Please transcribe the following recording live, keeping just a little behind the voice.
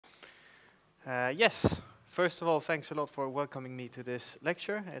Yes, first of all, thanks a lot for welcoming me to this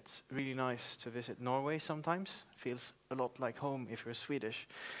lecture. It's really nice to visit Norway sometimes. Feels a lot like home if you're Swedish.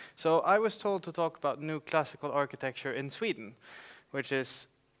 So I was told to talk about new classical architecture in Sweden, which is,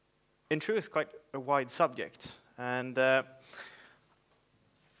 in truth, quite a wide subject. And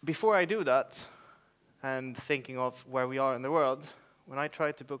before I do that, and thinking of where we are in the world, when I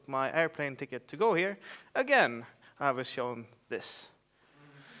tried to book my airplane ticket to go here, again, I was shown this.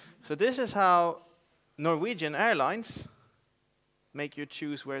 So this is how Norwegian airlines make you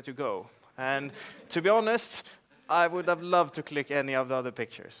choose where to go. And to be honest, I would have loved to click any of the other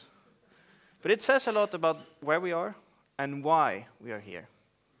pictures. But it says a lot about where we are and why we are here.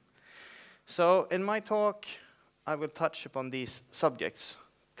 So in my talk, I will touch upon these subjects.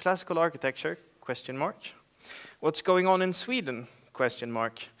 Classical architecture, question mark. What's going on in Sweden, question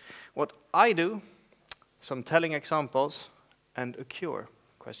mark. What I do, some telling examples, and a cure,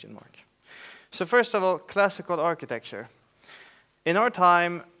 question mark. So first of all, classical architecture. In our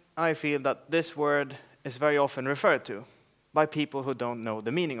time, I feel that this word is very often referred to by people who don't know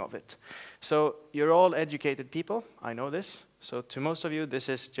the meaning of it. So you're all educated people, I know this. So to most of you, this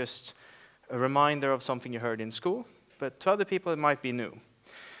is just a reminder of something you heard in school, but to other people, it might be new.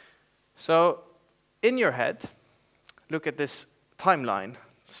 So in your head, look at this timeline.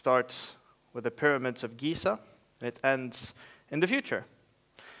 It starts with the pyramids of Giza, and it ends in the future,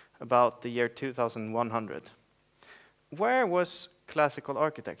 about the year 2100. Where was classical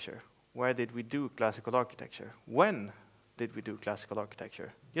architecture? Where did we do classical architecture? When did we do classical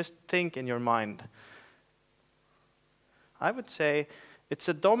architecture? Just think in your mind. I would say it's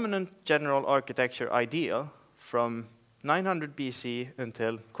a dominant general architecture ideal from 900 BC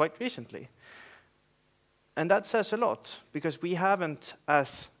until quite recently. And that says a lot, because we haven't,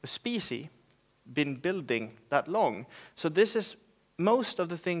 as a species, been building that long. So this is most of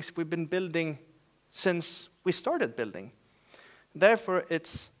the things we've been building since we started building. Therefore,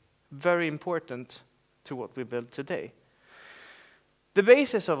 it's very important to what we build today. The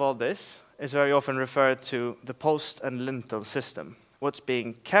basis of all this is very often referred to the post and lintel system, what's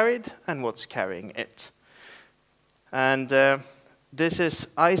being carried and what's carrying it. And this is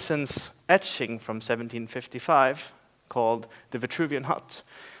Eisen's etching from 1755 called the Vitruvian Hut,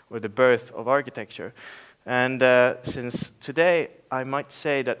 or the birth of architecture. And since today, I might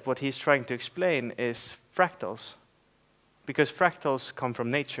say that what he's trying to explain is fractals, because fractals come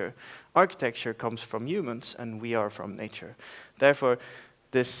from nature. Architecture comes from humans, and we are from nature. Therefore,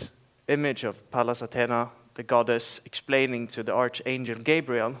 this image of Pallas Athena, the goddess, explaining to the archangel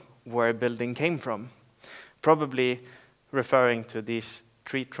Gabriel where a building came from, probably referring to these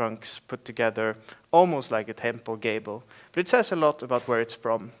tree trunks put together almost like a temple gable. But it says a lot about where it's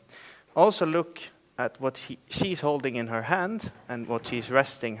from. Also look at what she's holding in her hand and what she's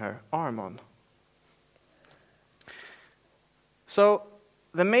resting her arm on. So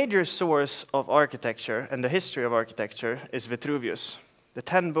the major source of architecture and the history of architecture is Vitruvius, the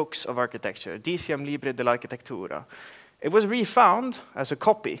 10 books of architecture, Decium Libri dell'Architettura. It was refound as a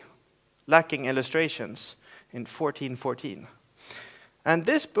copy, lacking illustrations, in 1414. And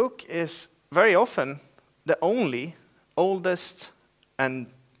this book is very often the only, oldest, and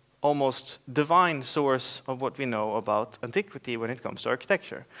almost divine source of what we know about antiquity when it comes to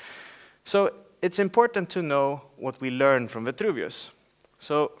architecture. So it's important to know what we learn from Vitruvius.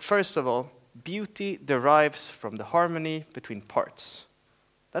 So first of all, beauty derives from the harmony between parts.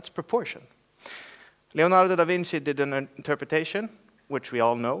 That's proportion. Leonardo da Vinci did an interpretation, which we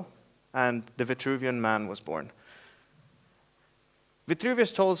all know, and the Vitruvian man was born.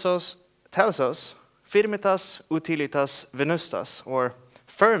 Vitruvius tells us, firmitas, utilitas, venustas, or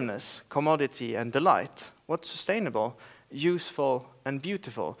firmness, commodity, and delight. What's sustainable, useful, and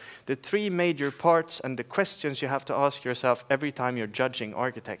beautiful? The three major parts and the questions you have to ask yourself every time you're judging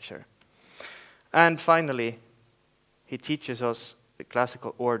architecture. And finally, he teaches us the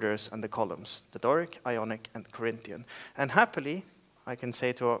classical orders and the columns, the Doric, Ionic, and Corinthian. And happily, I can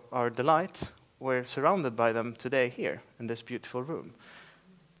say to our delight, we're surrounded by them today here in this beautiful room.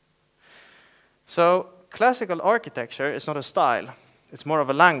 So classical architecture is not a style, it's more of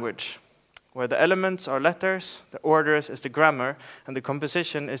a language, where the elements are letters, the orders is the grammar, and the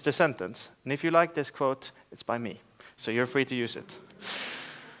composition is the sentence. And if you like this quote, it's by me, so you're free to use it.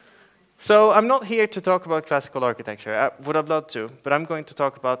 So I'm not here to talk about classical architecture. I would have loved to, but I'm going to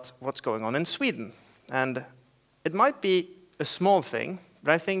talk about what's going on in Sweden. And it might be a small thing,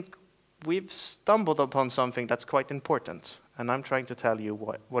 but I think we've stumbled upon something that's quite important. And I'm trying to tell you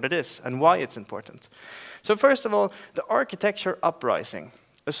what it is and why it's important. So first of all, the architecture uprising,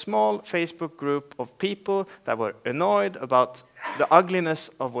 a a small Facebook group of people that were annoyed about the ugliness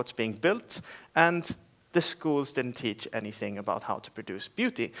of what's being built, and the schools didn't teach anything about how to produce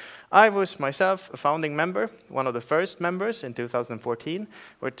beauty. I was myself a founding member, one of the first members in 2014.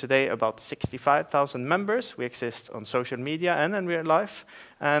 We're today about 65,000 members. We exist on social media and in real life,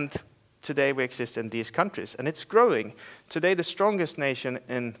 and today we exist in these countries, and it's growing. Today the strongest nation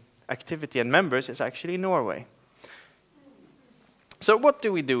in activity and members is actually Norway. So what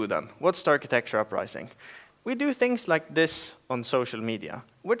do we do then? What's the architecture uprising? We do things like this on social media.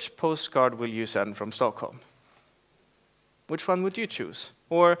 Which postcard will you send from Stockholm? Which one would you choose?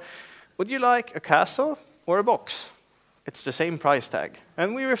 Or would you like a castle or a box? It's the same price tag.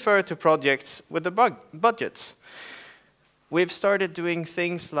 And we refer to projects with the budgets. We've started doing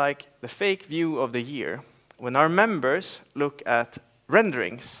things like the fake view of the year. When our members look at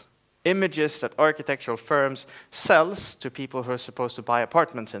renderings, images that architectural firms sells to people who are supposed to buy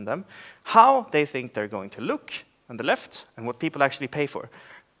apartments in them, how they think they're going to look on the left, and what people actually pay for.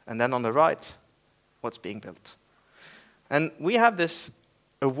 And then on the right, what's being built. And we have this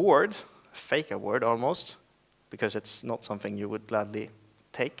award, a fake award almost, because it's not something you would gladly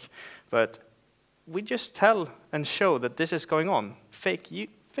take, but we just tell and show that this is going on. Fake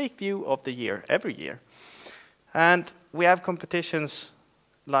view of the year, every year. And we have competitions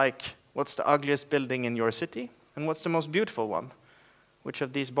like, what's the ugliest building in your city? And what's the most beautiful one? Which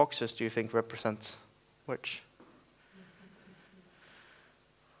of these boxes do you think represents which?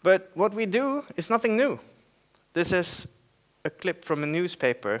 But what we do is nothing new. This is a clip from a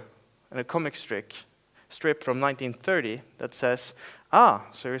newspaper and a comic strip from 1930 that says, ah,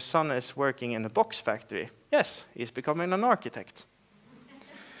 so your son is working in a box factory. Yes, he's becoming an architect.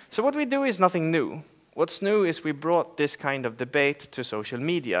 So what we do is nothing new. What's new is we brought this kind of debate to social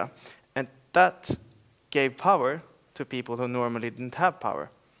media, and that gave power to people who normally didn't have power.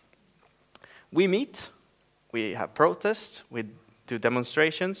 We meet, we have protests, we do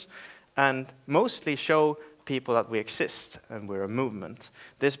demonstrations, and mostly show people that we exist and we're a movement.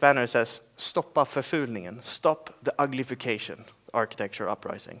 This banner says, "Stoppa förfulningen," stop the uglification, architecture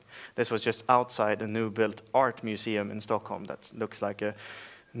uprising. This was just outside a new built art museum in Stockholm that looks like a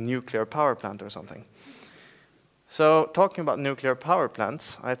nuclear power plant or something. So talking about nuclear power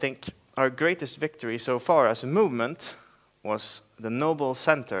plants, I think our greatest victory so far as a movement was the Nobel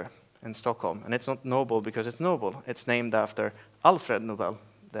Center in Stockholm. And it's not Nobel because it's noble. It's named after Alfred Nobel,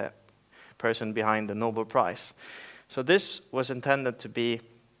 the person behind the Nobel Prize. So this was intended to be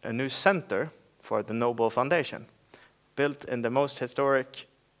a new center for the Nobel Foundation, built in the most historic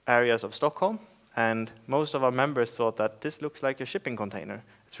areas of Stockholm. And most of our members thought that this looks like a shipping container.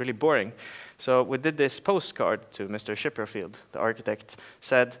 It's really boring. So we did this postcard to Mr. Chipperfield. The architect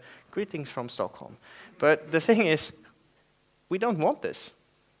said, "Greetings from Stockholm." But the thing is, we don't want this.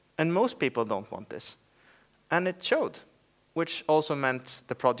 And most people don't want this. And it showed, which also meant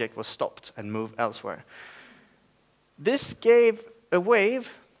the project was stopped and moved elsewhere. This gave a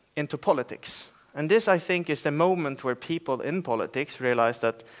wave into politics. And this, I think, is the moment where people in politics realize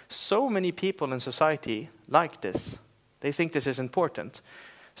that so many people in society like this. They think this is important.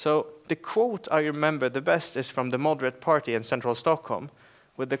 So the quote I remember the best is from the moderate party in central Stockholm,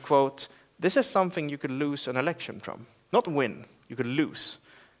 with the quote, "This is something you could lose an election from." Not win, you could lose.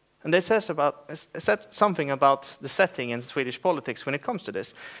 And they said something about the setting in Swedish politics when it comes to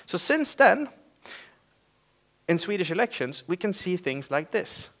this. So since then, in Swedish elections, we can see things like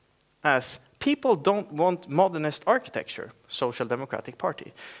this, as people don't want modernist architecture, Social Democratic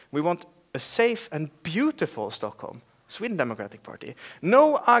Party. We want a safe and beautiful Stockholm, Sweden Democratic Party.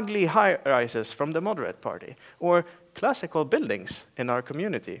 No ugly high-rises from the moderate party, or classical buildings in our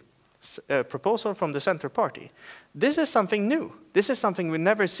community. A proposal from the Center Party. This is something new. This is something we've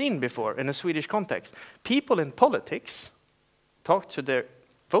never seen before in a Swedish context. People in politics talk to their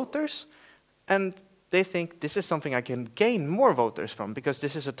voters, and they think this is something I can gain more voters from because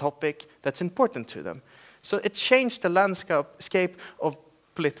this is a topic that's important to them. So it changed the landscape of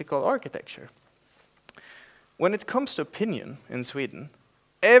political architecture. When it comes to opinion in Sweden,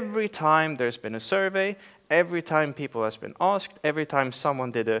 every time there's been a survey, every time people has been asked, every time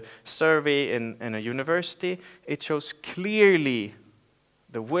someone did a survey in a university, it shows clearly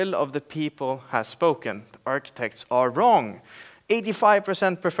the will of the people has spoken. The architects are wrong.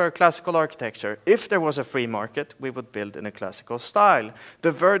 85% prefer classical architecture. If there was a free market, we would build in a classical style.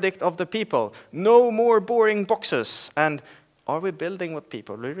 The verdict of the people, no more boring boxes. And are we building what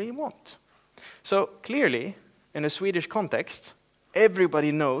people really want? So clearly, in a Swedish context,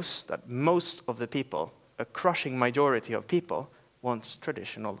 everybody knows that most of the people, a crushing majority of people, wants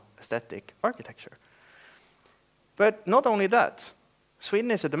traditional aesthetic architecture. But not only that,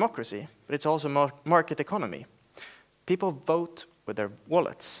 Sweden is a democracy, but it's also a market economy. People vote with their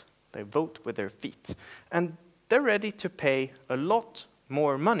wallets. They vote with their feet. And they're ready to pay a lot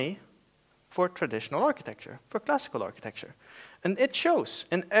more money for traditional architecture, for classical architecture. And it shows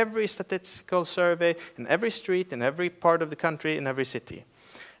in every statistical survey, in every street, in every part of the country, in every city.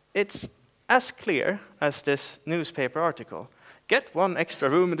 It's as clear as this newspaper article. Get one extra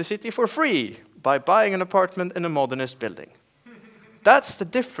room in the city for free by buying an apartment in a modernist building. That's the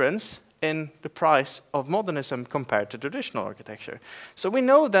difference in the price of modernism compared to traditional architecture. So we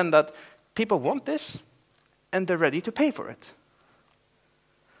know then that people want this, and they're ready to pay for it.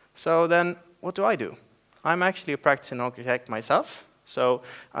 So then, what do? I'm actually a practicing architect myself, so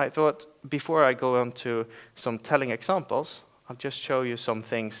I thought before I go on to some telling examples, I'll just show you some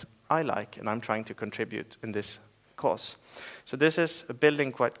things I like and I'm trying to contribute in this cause. So this is a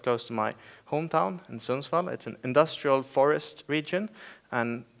building quite close to my hometown in Sundsvall. It's an industrial forest region,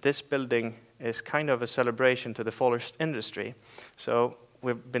 and this building is kind of a celebration to the forest industry. So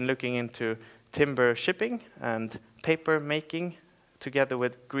we've been looking into timber shipping and paper making together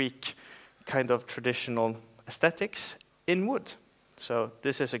with Greek kind of traditional aesthetics in wood. So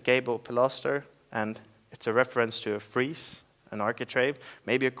this is a gable pilaster, and it's a reference to a frieze, an architrave,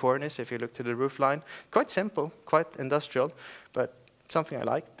 maybe a cornice if you look to the roof line. Quite simple, quite industrial, but something I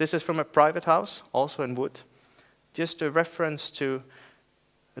like. This is from a private house, also in wood. Just a reference to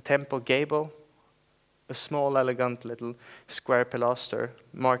a temple gable, a small, elegant little square pilaster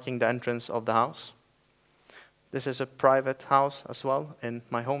marking the entrance of the house. This is a private house as well in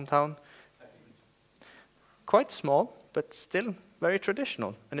my hometown. Quite small, but still very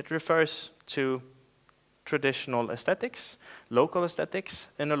traditional. And it refers to traditional aesthetics, local aesthetics,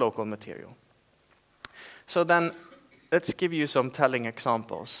 in a local material. So then, let's give you some telling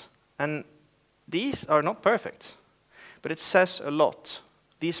examples. And these are not perfect, but it says a lot.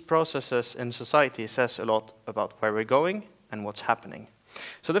 These processes in society says a lot about where we're going and what's happening.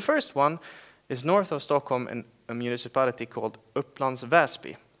 So the first one is north of Stockholm in a municipality called Upplands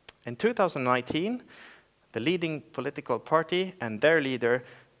Väsby. In 2019, the leading political party and their leader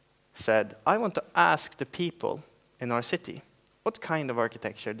said, I want to ask the people in our city, what kind of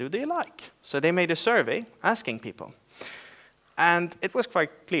architecture do they like? So they made a survey asking people. And it was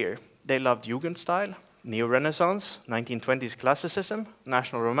quite clear. They loved Jugend style, Neo-Renaissance, 1920s classicism,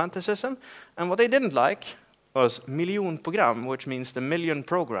 National Romanticism, and what they didn't like was miljonprogram, which means the million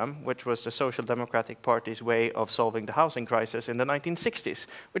program, which was the Social Democratic Party's way of solving the housing crisis in the 1960s,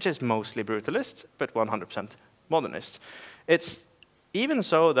 which is mostly brutalist, but 100% modernist. It's even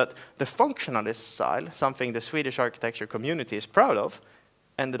so that the functionalist style, something the Swedish architecture community is proud of,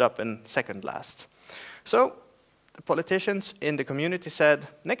 ended up in second last. So the politicians in the community said,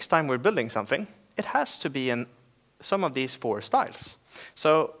 next time we're building something, it has to be in some of these four styles.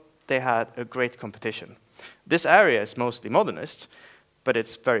 So they had a great competition. This area is mostly modernist, but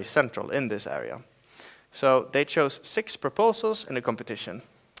it's very central in this area. So they chose 6 proposals in the competition,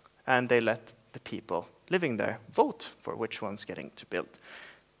 and they let the people living there vote for which one's getting to build.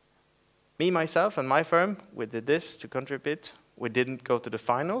 Me, myself, and my firm, we did this to contribute. We didn't go to the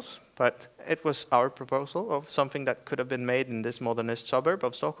finals, but it was our proposal of something that could have been made in this modernist suburb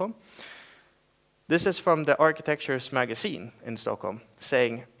of Stockholm. This is from the Architecture's magazine in Stockholm,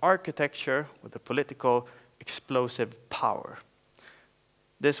 saying architecture with a political explosive power.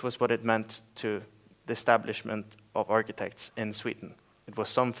 This was what it meant to the establishment of architects in Sweden. It was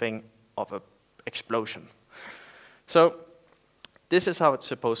something of an explosion. So this is how it's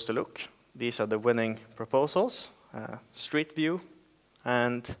supposed to look. These are the winning proposals, street view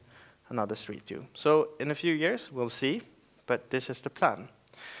and another street view. So in a few years, we'll see, but this is the plan.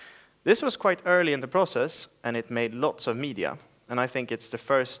 This was quite early in the process, and it made lots of media, and I think it's the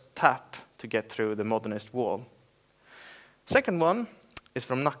first tap to get through the modernist wall. Second one is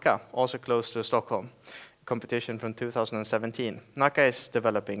from Nacka, also close to Stockholm, competition from 2017. Nacka is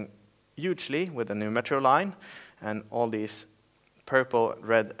developing hugely with a new metro line, and all these purple,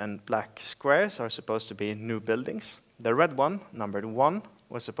 red, and black squares are supposed to be new buildings. The red one, numbered 1,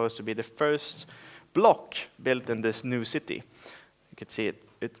 was supposed to be the first block built in this new city. You could see it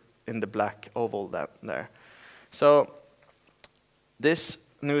in the black oval there. So this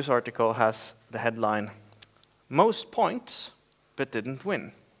news article has the headline, most points, but didn't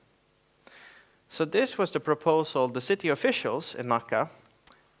win. So this was the proposal the city officials in Nacka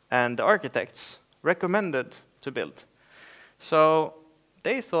and the architects recommended to build. So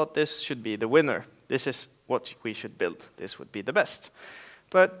they thought this should be the winner. This is what we should build. This would be the best.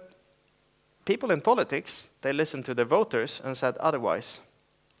 But people in politics, they listened to their voters and said otherwise.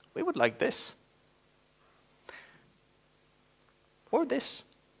 We would like this. or this,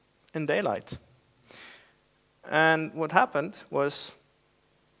 in daylight. And what happened was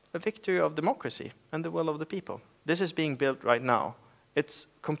a victory of democracy and the will of the people. This is being built right now. It's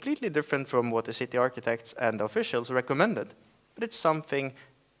completely different from what the city architects and officials recommended, but it's something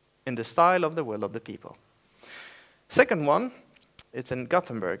in the style of the will of the people. Second one, it's in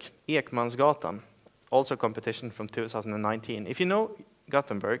Gothenburg, Ekmansgatan, also competition from 2019. If you know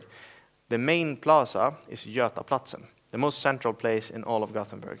Gothenburg, the main plaza is Götaplatsen, the most central place in all of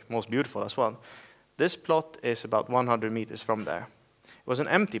Gothenburg, most beautiful as well. This plot is about 100 meters from there. It was an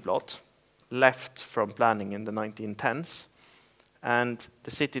empty plot, left from planning in the 1910s, and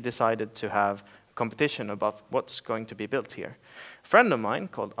the city decided to have a competition about what's going to be built here. A friend of mine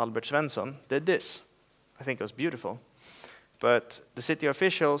called Albert Svensson did this. I think it was beautiful. But the city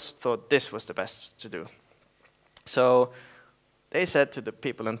officials thought this was the best to do. So they said to the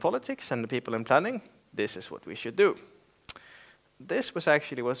people in politics and the people in planning, this is what we should do. This was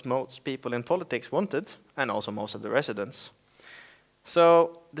actually what most people in politics wanted, and also most of the residents.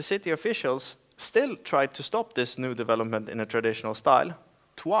 So the city officials still tried to stop this new development in a traditional style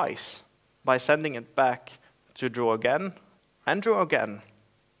twice by sending it back to draw again and draw again,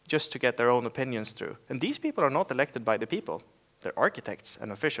 just to get their own opinions through. And these people are not elected by the people. They're architects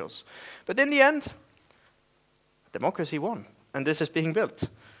and officials. But in the end, democracy won, and this is being built.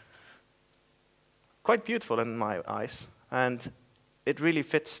 Quite beautiful in my eyes, and it really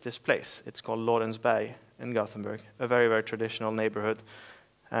fits this place. It's called Lorensberg in Gothenburg, a very, very traditional neighborhood.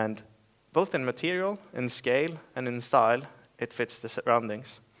 And both in material, in scale, and in style, it fits the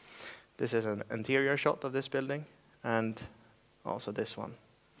surroundings. This is an interior shot of this building, and also this one.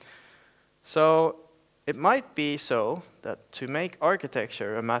 So it might be so that to make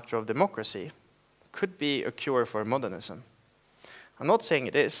architecture a matter of democracy could be a cure for modernism. I'm not saying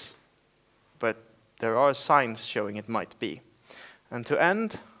it is, but there are signs showing it might be. And to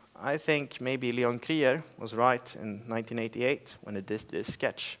end, I think maybe Leon Krier was right in 1988 when he did this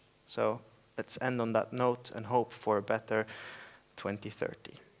sketch. So let's end on that note and hope for a better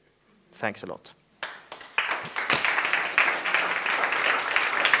 2030. Thanks a lot.